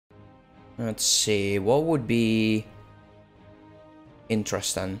Let's see, what would be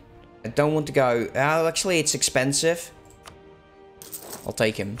interesting? I don't want to go... Oh, actually, it's expensive. I'll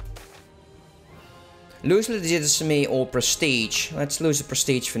take him. Lose legitimacy or prestige. Let's lose the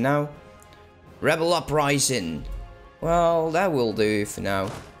prestige for now. Rebel uprising. Well, that will do for now.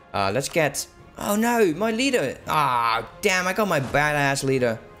 Let's get... Oh no, my leader. Ah, damn, I got my badass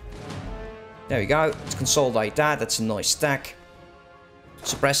leader. There we go. Let's consolidate that. That's a nice stack.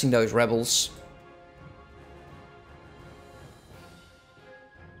 Suppressing those rebels.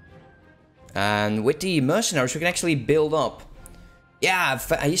 And with the mercenaries, we can actually build up. Yeah,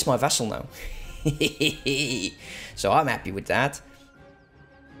 he's my vassal now. So I'm happy with that.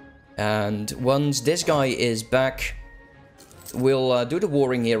 And once this guy is back, we'll do the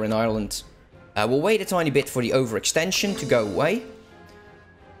warring here in Ireland. We'll wait a tiny bit for the overextension to go away.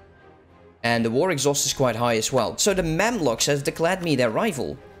 And the war exhaust is quite high as well. So the Mamluks has declared me their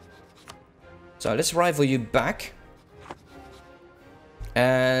rival. So let's rival you back.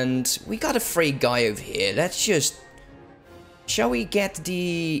 And we got a free guy over here. Let's just... Shall we get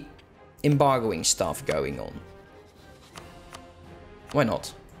the embargoing stuff going on? Why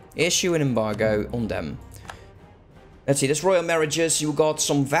not? Issue an embargo on them. Let's see, there's royal marriages. You got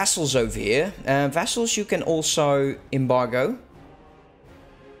some vassals over here. Vassals you can also embargo.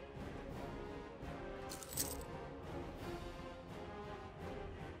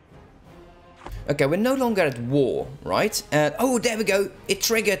 Okay, we're no longer at war, right? Oh, there we go. It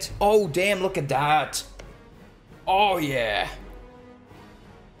triggered. Oh, damn, look at that. Oh, yeah.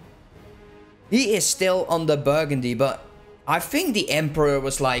 He is still under Burgundy, but I think the Emperor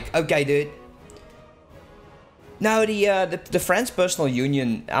was like, okay, dude. No, the French personal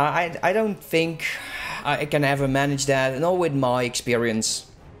union, I don't think I can ever manage that, not with my experience.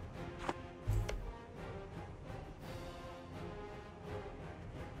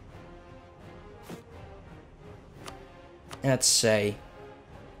 Let's say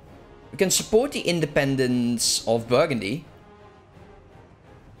we can support the independence of Burgundy.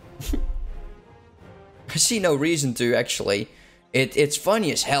 I see no reason to, actually. It's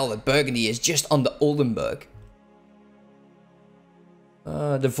funny as hell that Burgundy is just under Oldenburg.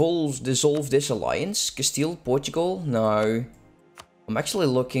 Dissolve this alliance. Castile, Portugal? No. I'm actually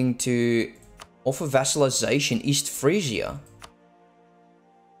looking to offer vassalization East Frisia.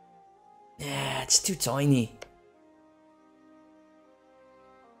 Nah, it's too tiny.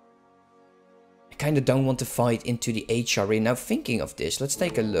 I kind of don't want to fight into the HRE. Now thinking of this, let's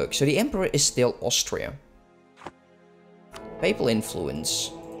take a look. So the Emperor is still Austria. Papal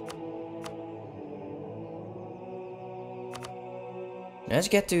influence. Let's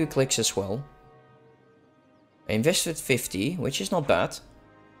get 2 clicks as well. I invested 50, which is not bad.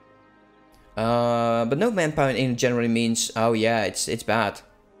 But no manpower in generally means, oh yeah, it's bad.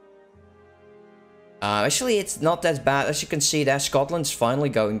 Actually, it's not that bad. As you can see there, Scotland's finally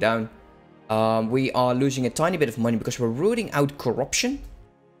going down. We are losing a tiny bit of money because we're rooting out corruption.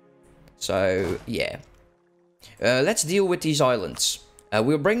 So, yeah. Let's deal with these islands.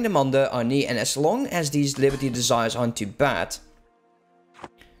 We'll bring them under our knee, and as long as these liberty desires aren't too bad,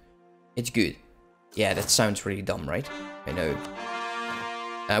 it's good. Yeah, that sounds really dumb, right? I know.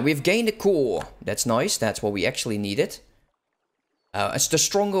 We've gained a core. That's nice. That's what we actually needed. As the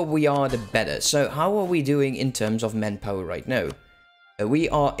stronger we are, the better. So how are we doing in terms of manpower right now? We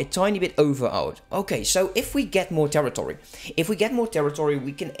are a tiny bit overawed. Okay, so if we get more territory,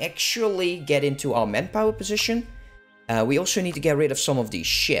 we can actually get into our manpower position. We also need to get rid of some of these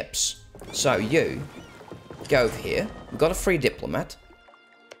ships. So you, go over here. We've got a free diplomat.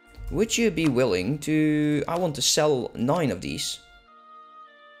 Would you be willing to... I want to sell 9 of these.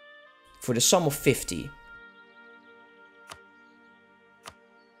 For the sum of 50.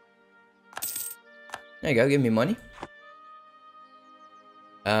 There you go, give me money.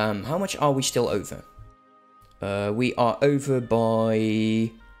 How much are we still over? We are over by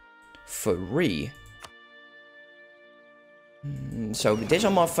 3. So these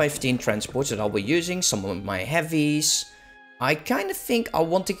are my 15 transports that I'll be using. Some of my heavies. I kind of think I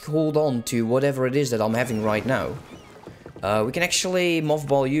want to hold on to whatever it is that I'm having right now. We can actually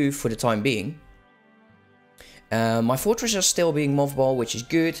mothball you for the time being. My fortresses are still being mothballed, which is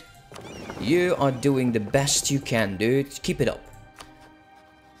good. You are doing the best you can, dude. Keep it up.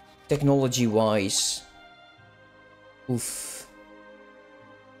 Technology-wise. Oof.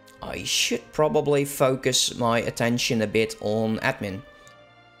 I should probably focus my attention a bit on admin.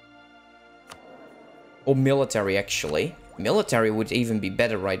 Or military, actually. Military would even be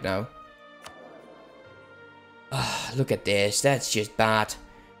better right now. Look at this. That's just bad.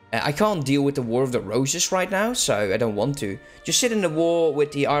 I can't deal with the War of the Roses right now, so I don't want to. Just sit in the war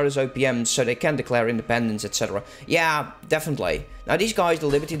with the Irish OPM so they can declare independence, etc. Yeah, definitely. Now these guys, the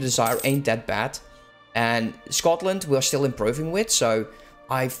Liberty Desire, ain't that bad. And Scotland we're still improving with, so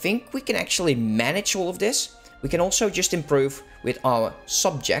I think we can actually manage all of this. We can also just improve with our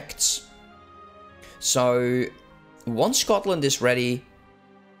subjects. So once Scotland is ready,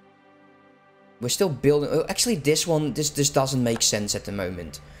 we're still building. Oh, actually, this doesn't make sense at the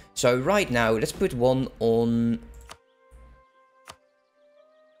moment. So right now, let's put one on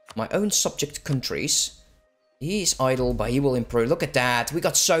my own subject countries. He is idle, but he will improve. Look at that. We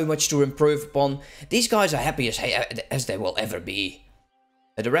got so much to improve upon. These guys are happy as they will ever be.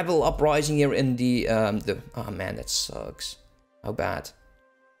 The rebel uprising here in the... Oh man, that sucks. How bad.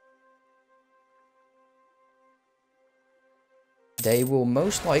 They will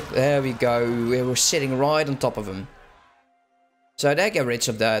most likely... There we go. We were sitting right on top of them. So they get rid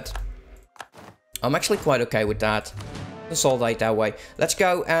of that. I'm actually quite okay with that. Consolidate that way. Let's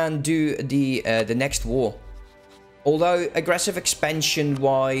go and do the next war. Although aggressive expansion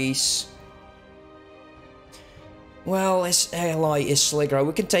wise, well, his ally is Sligo.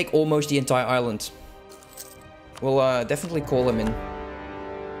 We can take almost the entire island. We'll definitely call him in.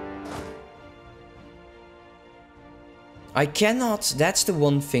 I cannot, that's the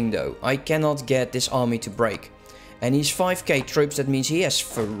one thing though, I cannot get this army to break. And he's 5k troops, that means he has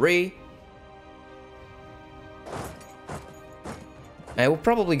 3. I will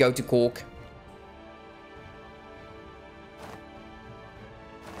probably go to Cork.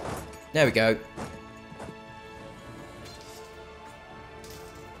 There we go.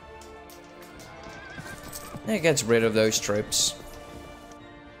 That gets rid of those troops.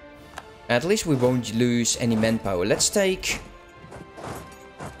 At least we won't lose any manpower. Let's take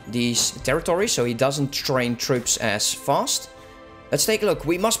these territories so he doesn't train troops as fast. Let's take a look.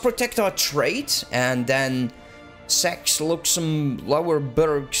 We must protect our trade, and then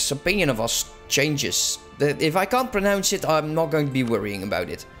Saxe-Luxembourg's opinion of us changes. If I can't pronounce it, I'm not going to be worrying about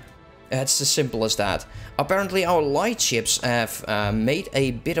it. It's as simple as that. Apparently our light ships have made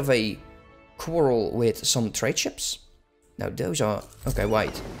a bit of a quarrel with some trade ships. Now those are... Okay,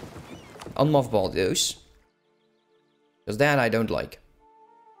 wait. Unmothball those. Because that I don't like.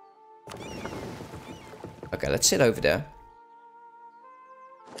 Okay, let's sit over there.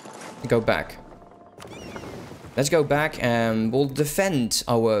 Go back. Let's go back and we'll defend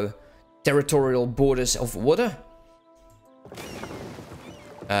our territorial borders of water.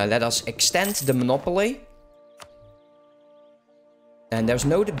 Let us extend the monopoly. And there's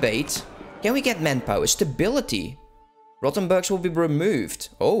no debate. Can we get manpower? Stability. Rottenburgs will be removed.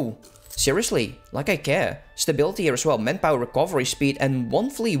 Oh, seriously? Like I care. Stability here as well. Manpower recovery speed and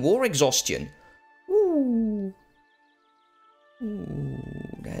monthly war exhaustion. Ooh. Ooh.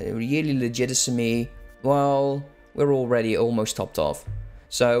 Really legitimacy. Well, we're already almost topped off.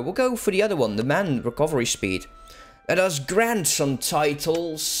 So we'll go for the other one. The man recovery speed. Let us grant some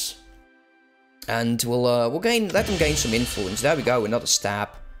titles. And we'll let them gain some influence. There we go, another stab.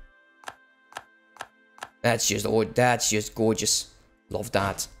 That's just gorgeous. Love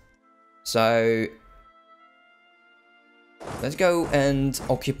that. So let's go and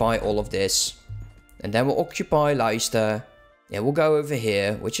occupy all of this. And then we'll occupy Leicester. Yeah, we'll go over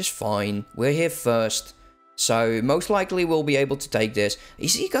here, which is fine. We're here first. So most likely we'll be able to take this.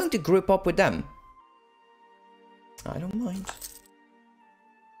 Is he going to group up with them? I don't mind.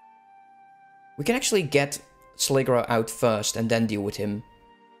 We can actually get Sligo out first and then deal with him.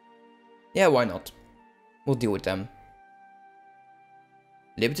 Yeah, why not? We'll deal with them.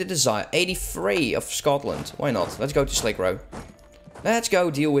 Liberty Desire, 83 of Scotland. Why not? Let's go to Sligo. Let's go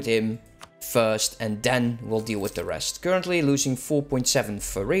deal with him first and then we'll deal with the rest. Currently losing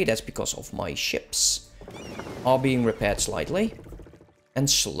 4.73. That's because of my ships are being repaired slightly and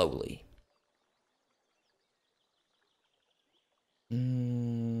slowly.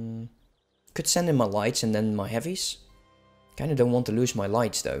 Could send in my lights and then my heavies. Kinda don't want to lose my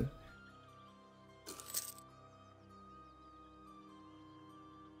lights though.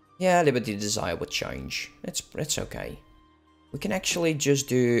 Yeah, Liberty Desire would change. It's okay. We can actually just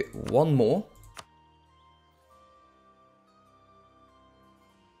do one more.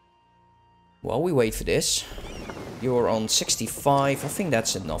 While we wait for this. You're on 65. I think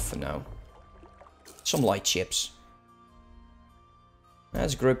that's enough for now. Some light ships.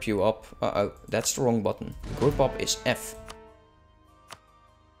 Let's group you up. Uh-oh, that's the wrong button. Group up is F.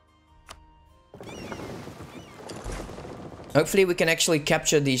 Hopefully we can actually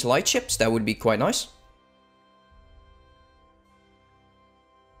capture these light ships. That would be quite nice.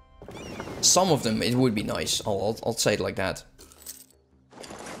 Some of them, it would be nice. I'll say it like that.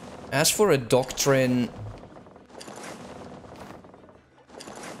 As for a doctrine...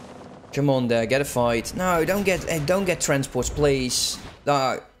 Come on there, get a fight. No, don't get transports, please.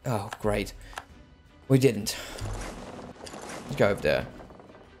 Oh, great. We didn't. Let's go over there.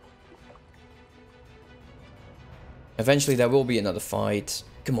 Eventually there will be another fight.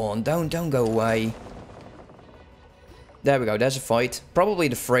 Come on, don't go away. There we go, there's a fight. Probably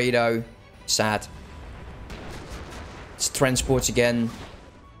the Fredo. Sad. It's transports again.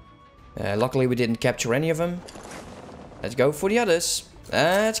 Luckily we didn't capture any of them. Let's go for the others.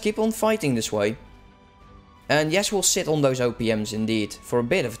 Let's keep on fighting this way. And yes, we'll sit on those OPMs indeed, for a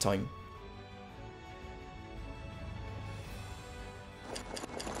bit of time.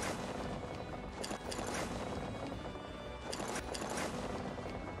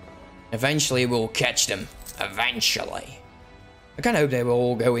 Eventually we'll catch them. Eventually. I kind of hope they will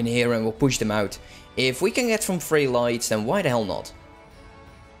all go in here and we'll push them out. If we can get from free lights, then why the hell not?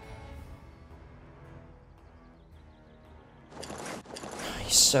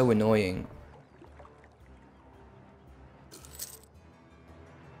 He's so annoying.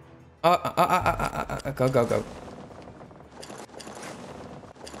 Go.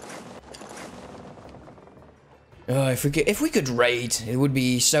 If we could raid, it would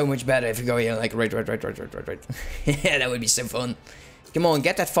be so much better if we go here like raid. Yeah, that would be so fun. Come on,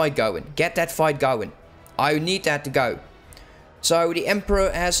 get that fight going. Get that fight going. I need that to go. So the Emperor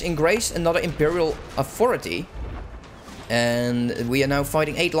has engraced another Imperial authority. And we are now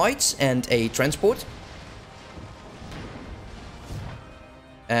fighting 8 lights and a transport.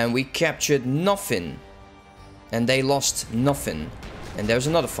 And we captured nothing. And they lost nothing. And there's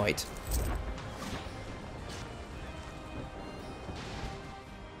another fight.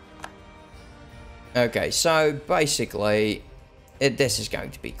 Okay, so basically, this is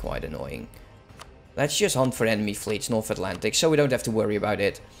going to be quite annoying. Let's just hunt for enemy fleets North Atlantic, so we don't have to worry about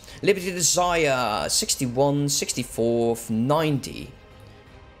it. Liberty Desire, 61, 64, 90.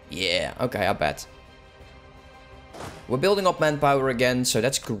 Yeah, okay, I bet. We're building up manpower again, so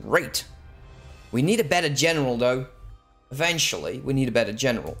that's great. We need a better general, though. Eventually, we need a better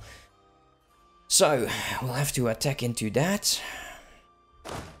general. So, we'll have to attack into that.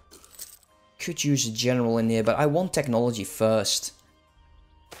 Could use a general in here, but I want technology first.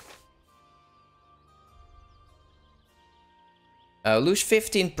 Lose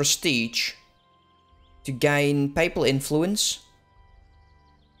 15 prestige to gain papal influence.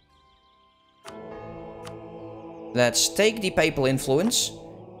 Let's take the papal influence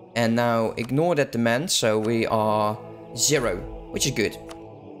and now ignore that demand, so we are 0, which is good.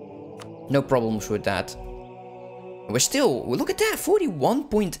 No problems with that. We're still, look at that,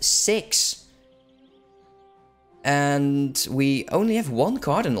 41.6. And we only have 1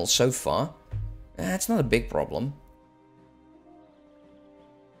 cardinal so far. That's not a big problem.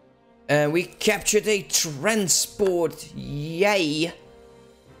 And we captured a transport. Yay!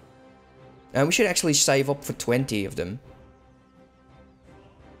 And we should actually save up for 20 of them.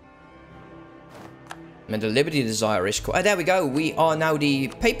 And the Liberty Desire is... there we go. We are now the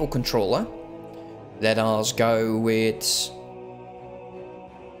Papal Controller. Let us go with...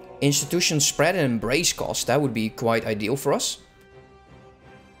 Institution spread and embrace cost. That would be quite ideal for us.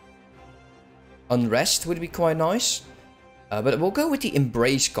 Unrest would be quite nice. But we'll go with the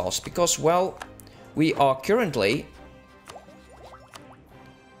embrace cost. Because, well, we are currently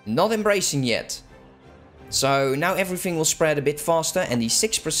not embracing yet. So now everything will spread a bit faster. And the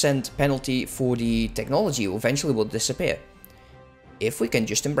 6% penalty for the technology eventually will disappear. If we can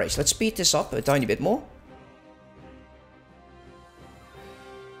just embrace. Let's speed this up a tiny bit more.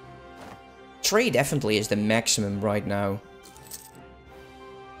 Trade definitely is the maximum right now.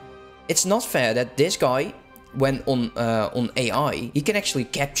 It's not fair that this guy, when on AI, he can actually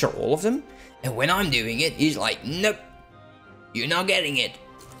capture all of them. And when I'm doing it, he's like, nope, you're not getting it.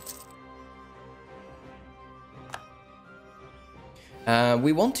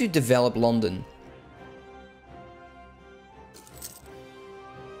 We want to develop London.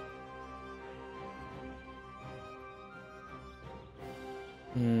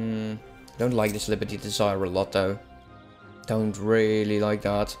 Don't like this Liberty Desire a lot though. Don't really like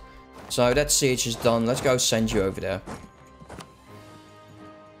that. So that siege is done. Let's go send you over there.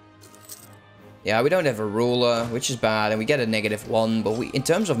 Yeah, we don't have a ruler, which is bad, and we get a -1, but in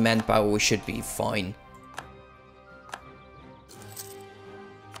terms of manpower, we should be fine.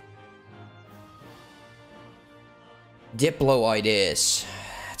 Diplo ideas.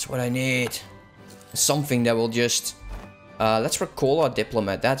 That's what I need. Something that will just... let's recall our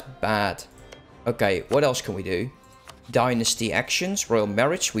diplomat. That's bad. Okay, what else can we do? Dynasty actions, royal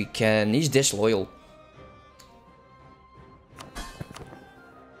marriage. We can... He's disloyal.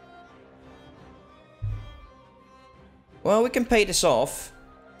 Well, we can pay this off.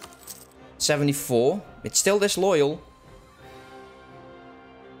 74. It's still disloyal.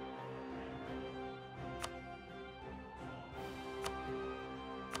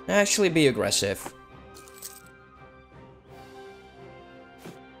 Actually be aggressive.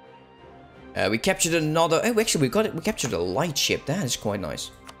 We captured another... Oh, actually, we captured a light ship. That is quite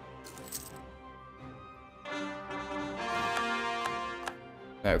nice.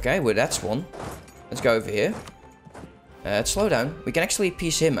 Okay, well, that's one. Let's go over here. Let's slow down. We can actually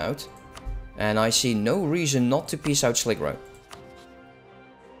piece him out. And I see no reason not to piece out Sliggro.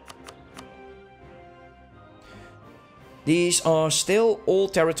 These are still all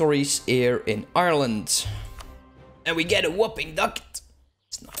territories here in Ireland. And we get a whopping ducat.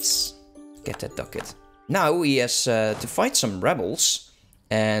 It's nice. Get that ducat. Now he has to fight some rebels.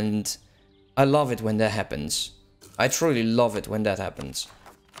 And I love it when that happens. I truly love it when that happens.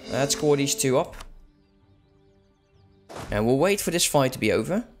 Let's score these two up. And we'll wait for this fight to be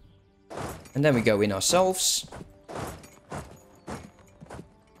over. And then we go in ourselves.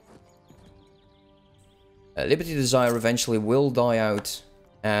 Liberty Desire eventually will die out.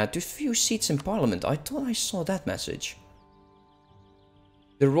 To few seats in Parliament. I thought I saw that message.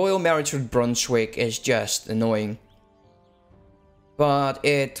 The royal marriage with Brunswick is just annoying. But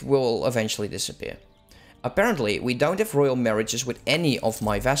it will eventually disappear. Apparently, we don't have royal marriages with any of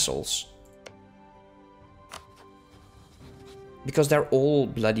my vassals. Because they're all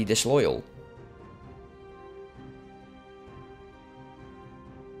bloody disloyal.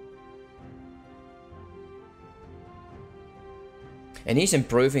 And he's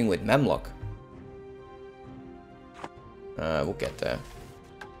improving with Memlock. We'll get there.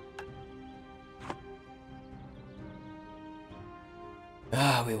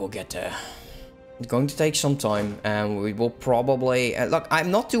 We will get there. It's going to take some time, and we will probably... look, I'm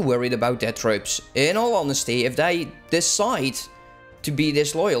not too worried about their troops. In all honesty, if they decide to be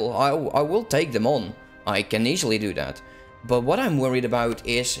disloyal, I will take them on. I can easily do that. But what I'm worried about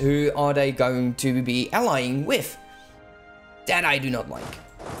is who are they going to be allying with? That I do not like.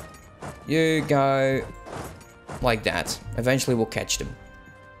 You go like that. Eventually we'll catch them.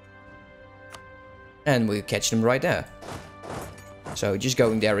 And we'll catch them right there. So just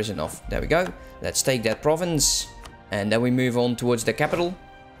going there is enough. There we go. Let's take that province. And then we move on towards the capital.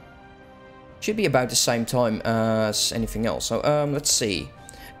 Should be about the same time as anything else. So let's see.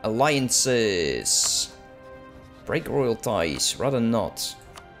 Alliances. Break royal ties. Rather not.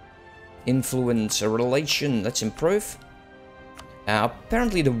 Influence a relation. Let's improve.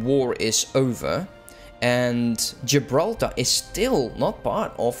 Apparently the war is over. And Gibraltar is still not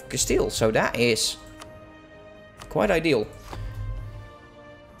part of Castile. So that is quite ideal.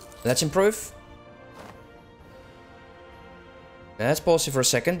 Let's improve. Let's pause it for a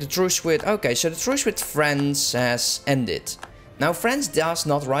second. The truce with... Okay, so the truce with France has ended. Now France does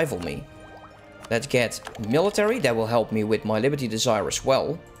not rival me. Let's get military. That will help me with my Liberty Desire as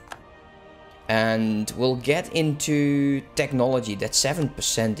well. And we'll get into technology. That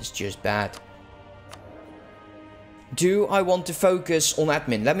 7% is just bad. Do I want to focus on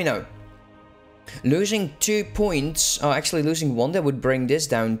admin? Let me know. Losing 2 points, actually losing 1, that would bring this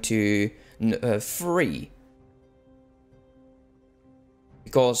down to 3.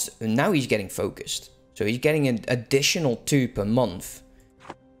 Because now he's getting focused. So he's getting an additional 2 per month.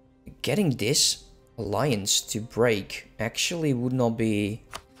 Getting this alliance to break actually would not be...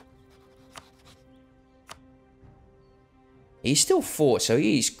 He's still 4, so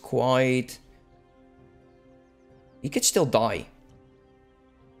he's quite... He could still die.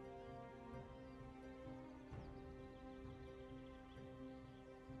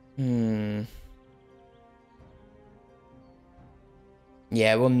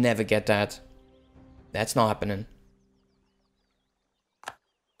 Yeah, we'll never get that. That's not happening.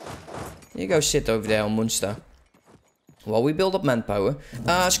 You go sit over there on Munster. While we build up manpower.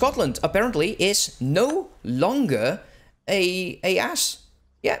 Scotland apparently is no longer a ass.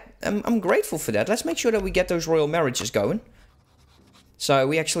 Yeah, I'm grateful for that. Let's make sure that we get those royal marriages going. So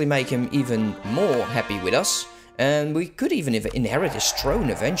we actually make him even more happy with us. And we could even inherit his throne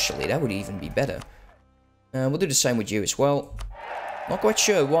eventually. That would even be better. We'll do the same with you as well. Not quite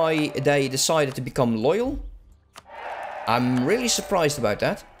sure why they decided to become loyal. I'm really surprised about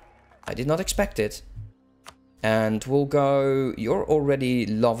that. I did not expect it. And we'll go... You're already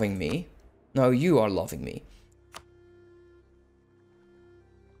loving me. No, you are loving me.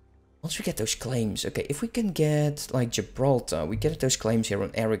 Once we get those claims... Okay, if we can get, like, Gibraltar, we get those claims here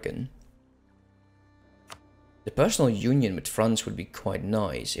on Aragon. The personal union with France would be quite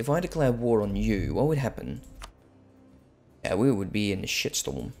nice. If I declare war on you, what would happen? Yeah, we would be in a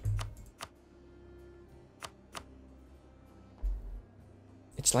shitstorm.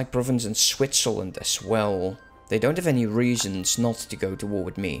 It's like Provence and Switzerland as well. They don't have any reasons not to go to war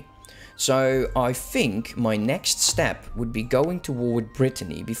with me. So I think my next step would be going to war with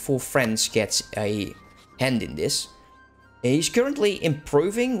Brittany before France gets a hand in this. He's currently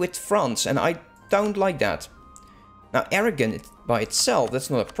improving with France, and I don't like that. Now, Aragon by itself,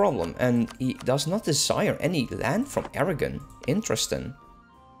 that's not a problem, and he does not desire any land from Aragon. Interesting.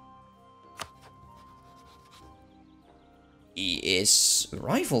 He is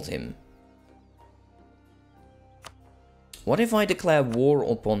rivaled him. What if I declare war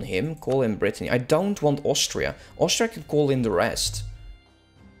upon him, call in Brittany? I don't want Austria. Austria can call in the rest.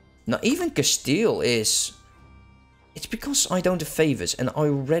 Now, even Castile is... It's because I don't have favors and I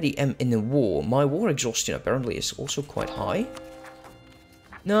already am in a war. My war exhaustion apparently is also quite high.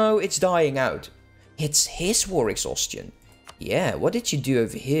 No, it's dying out. It's his war exhaustion. Yeah, what did you do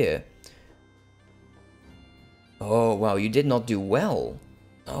over here? Oh, wow, you did not do well.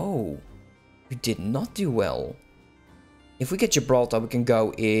 Oh, you did not do well. If we get Gibraltar, we can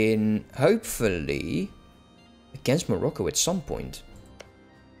go in, hopefully, against Morocco at some point.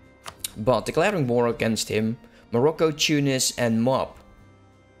 But declaring war against him, Morocco, Tunis, and Moab.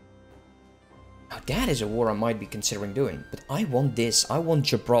 Now that is a war I might be considering doing. But I want this. I want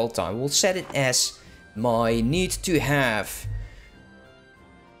Gibraltar. I will set it as my need to have.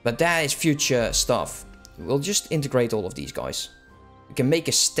 But that is future stuff. We'll just integrate all of these guys. We can make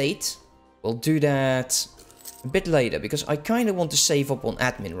a state. We'll do that a bit later, because I kind of want to save up on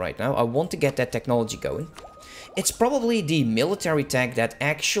admin right now. I want to get that technology going. It's probably the military tech that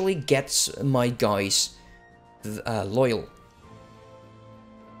actually gets my guys loyal.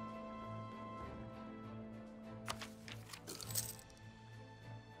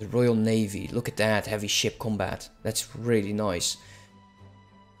 The Royal Navy, look at that, heavy ship combat. That's really nice.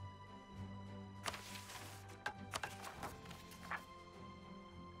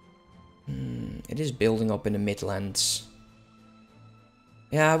 It is building up in the Midlands.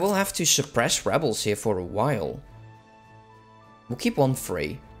 Yeah, we'll have to suppress rebels here for a while. We'll keep one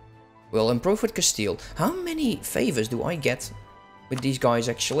free. We'll improve with Castile. How many favors do I get with these guys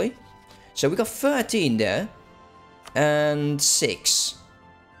actually? So we got 13 there. And 6.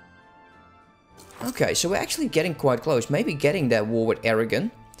 Okay, so we're actually getting quite close. Maybe getting that war with Aragon.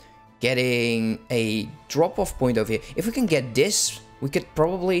 Getting a drop-off point over here. If we can get this, we could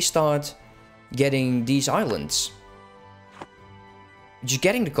probably start getting these islands. Just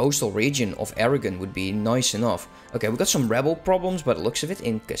getting the coastal region of Aragon would be nice enough. Okay, we got some rebel problems, but it looks of it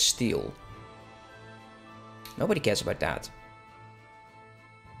in Castile. Nobody cares about that.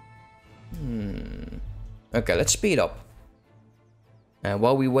 Okay, let's speed up. And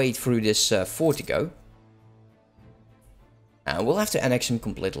while we wait through this fort to go. And we'll have to annex him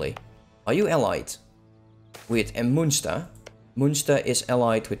completely. Are you allied with Munster? Munster is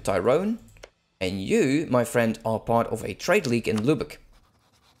allied with Tyrone. And you, my friend, are part of a trade league in Lubeck.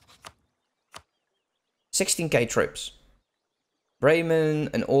 16k troops. Bremen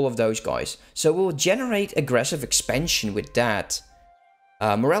and all of those guys. So we'll generate aggressive expansion with that.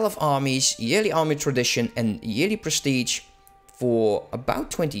 Morale of armies, yearly army tradition, and yearly prestige for about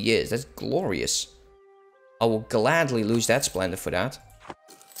 20 years. That's glorious. I will gladly lose that splendor for that.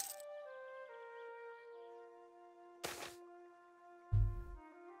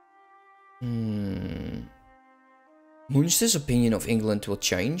 Munster's opinion of England will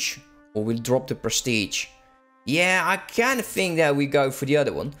change, or will drop the prestige. Yeah, I kind of think that we go for the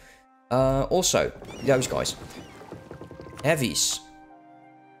other one. Also, those guys. Heavies.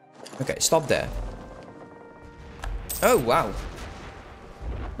 Okay, stop there. Oh, wow.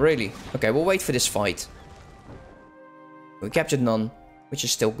 Really? Okay, we'll wait for this fight. We captured none, which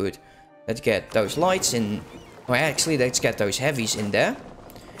is still good. Let's get those lights in. Oh, actually, let's get those heavies in there.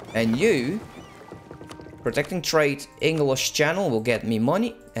 And you... Protecting trade, English channel will get me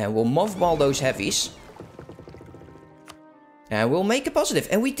money. And we'll mothball those heavies. And we'll make a positive.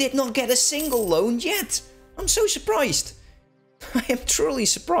 And we did not get a single loan yet. I'm so surprised. I am truly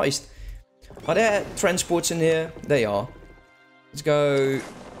surprised. Are there transports in here? They are. Let's go.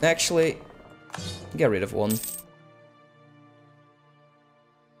 Actually, get rid of one.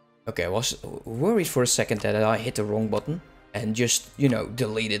 Okay, I was worried for a second that I hit the wrong button. And just, you know,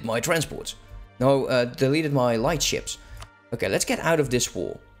 deleted my transports. No, deleted my light ships. Okay, let's get out of this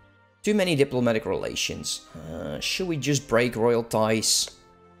war. Too many diplomatic relations. Should we just break royal ties?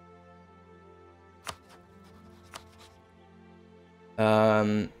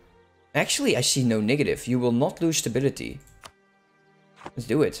 Actually, I see no negative. You will not lose stability. Let's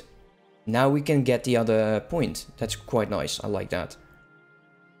do it. Now we can get the other point. That's quite nice. I like that.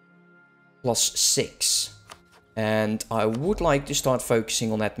 +6. And I would like to start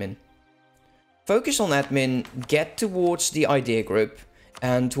focusing on admin. Focus on admin, get towards the idea group,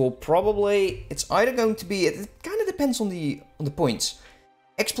 and we'll probably... It's either going to be... It kind of depends on the points.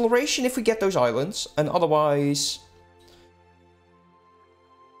 Exploration if we get those islands, and otherwise...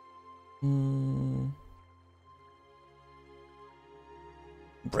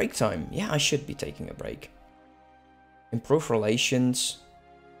 Break time. Yeah, I should be taking a break. Improve relations.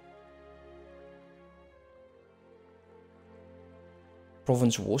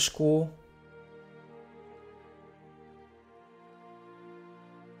 Province war score.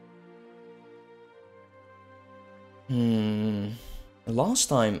 Last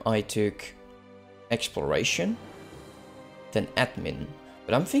time I took exploration, then admin.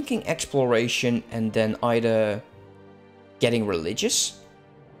 But I'm thinking exploration and then either getting religious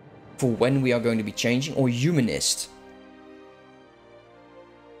for when we are going to be changing, or humanist.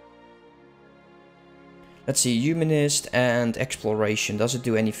 Let's see, humanist and exploration. Does it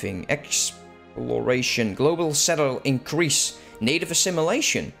do anything? Exploration, global settler increase, native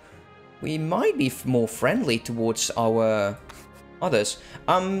assimilation. We might be more friendly towards our others.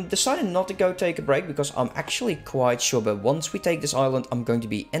 I'm deciding not to go take a break because I'm actually quite sure that once we take this island, I'm going to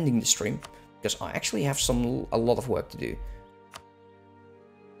be ending the stream because I actually have a lot of work to do.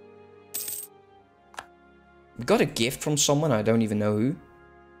 We got a gift from someone, I don't even know who.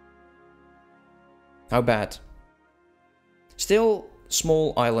 How bad? Still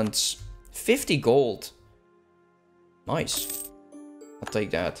small islands. 50 gold. Nice. I'll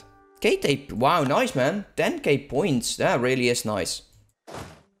take that. KT, wow, nice man. 10k points. That really is nice.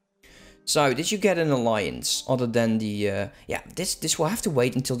 So, did you get an alliance other than the... yeah, this will have to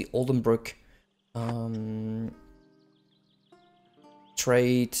wait until the Oldenburg...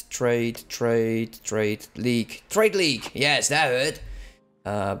 Trade league. Yes, that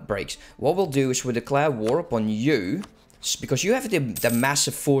hurt. Breaks. What we'll do is we'll declare war upon you. Because you have the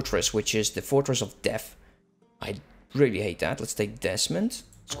massive fortress, which is the Fortress of Death. I really hate that. Let's take Desmond.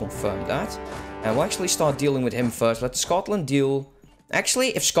 Let's confirm that. And we'll actually start dealing with him first. Let Scotland deal... Actually,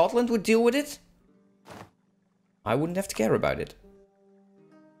 if Scotland would deal with it, I wouldn't have to care about it.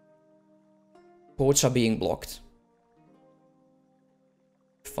 Ports are being blocked.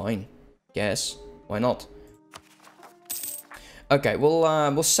 Fine. Yes. Why not? Okay,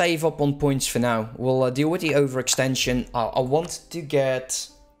 we'll save up on points for now. We'll deal with the overextension. I want to get...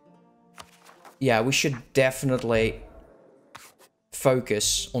 Yeah, we should definitely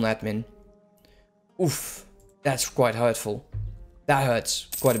focus on admin. Oof. That's quite hurtful. That hurts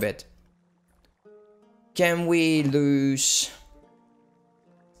quite a bit. Can we lose...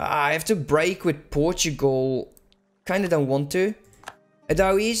 I have to break with Portugal. Kinda don't want to.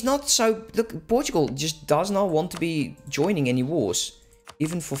 Though he's not so... Look, Portugal just does not want to be joining any wars.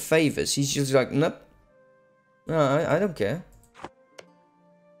 Even for favors. He's just like, nope. No, I don't care.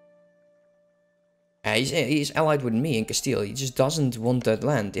 He's allied with me in Castile. He just doesn't want that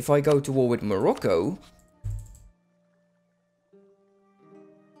land. If I go to war with Morocco...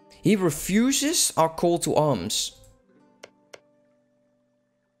 He refuses our call to arms.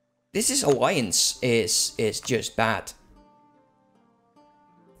 This alliance is just bad.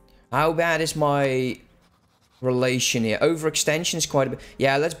 How bad is my relation here? Overextension is quite a bit.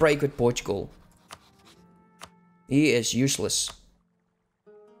 Yeah, let's break with Portugal. He is useless.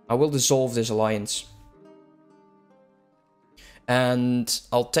 I will dissolve this alliance. And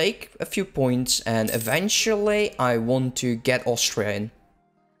I'll take a few points and eventually I want to get Austria in.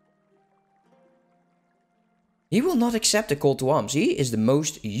 He will not accept a call to arms. He is the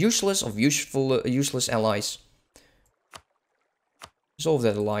most useless of useless allies. Resolve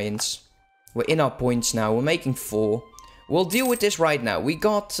that alliance. We're in our points now. We're making 4. We'll deal with this right now. We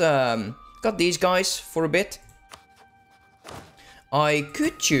got these guys for a bit. I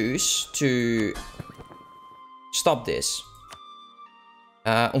could choose to stop this.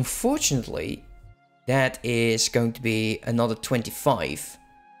 Unfortunately, that is going to be another 25.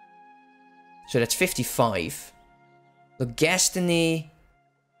 So that's 55. Look, Gascony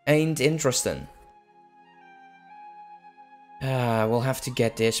ain't interesting. We'll have to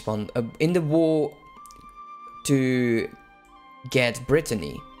get this one. In the war to get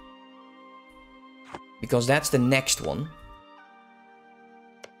Brittany. Because that's the next one.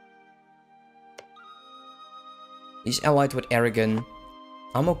 He's allied with Aragon.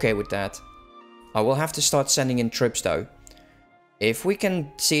 I'm okay with that. I will have to start sending in troops though. If we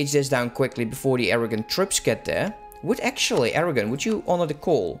can siege this down quickly before the Aragon troops get there. Would actually, Aragon, would you honor the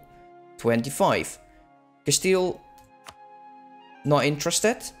call? 25. Castile, not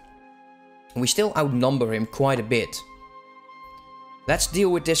interested. We still outnumber him quite a bit. Let's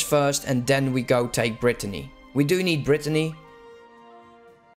deal with this first and then we go take Brittany. We do need Brittany.